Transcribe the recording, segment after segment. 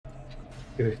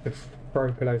The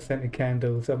throw pillow, scented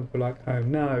candles, something for like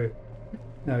home. No,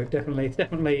 no, definitely, it's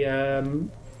definitely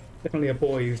a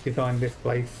boy who's designed this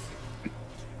place.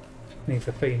 Needs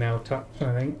a female touch,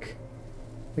 I think.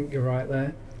 I think you're right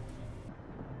there.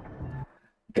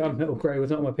 Gunmetal Grey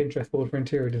was not on my Pinterest board for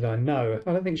interior design. No,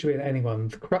 I don't think it should be in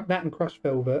anyone's. That and crushed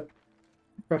velvet,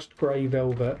 crushed grey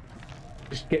velvet.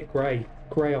 Just get grey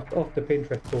off the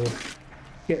Pinterest board.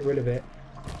 Get rid of it.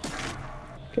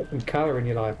 Get some colour in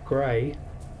your life. Grey.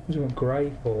 What do you want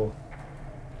grey for?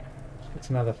 It's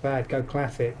another fad. Go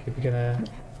classic if you're gonna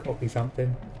copy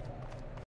something.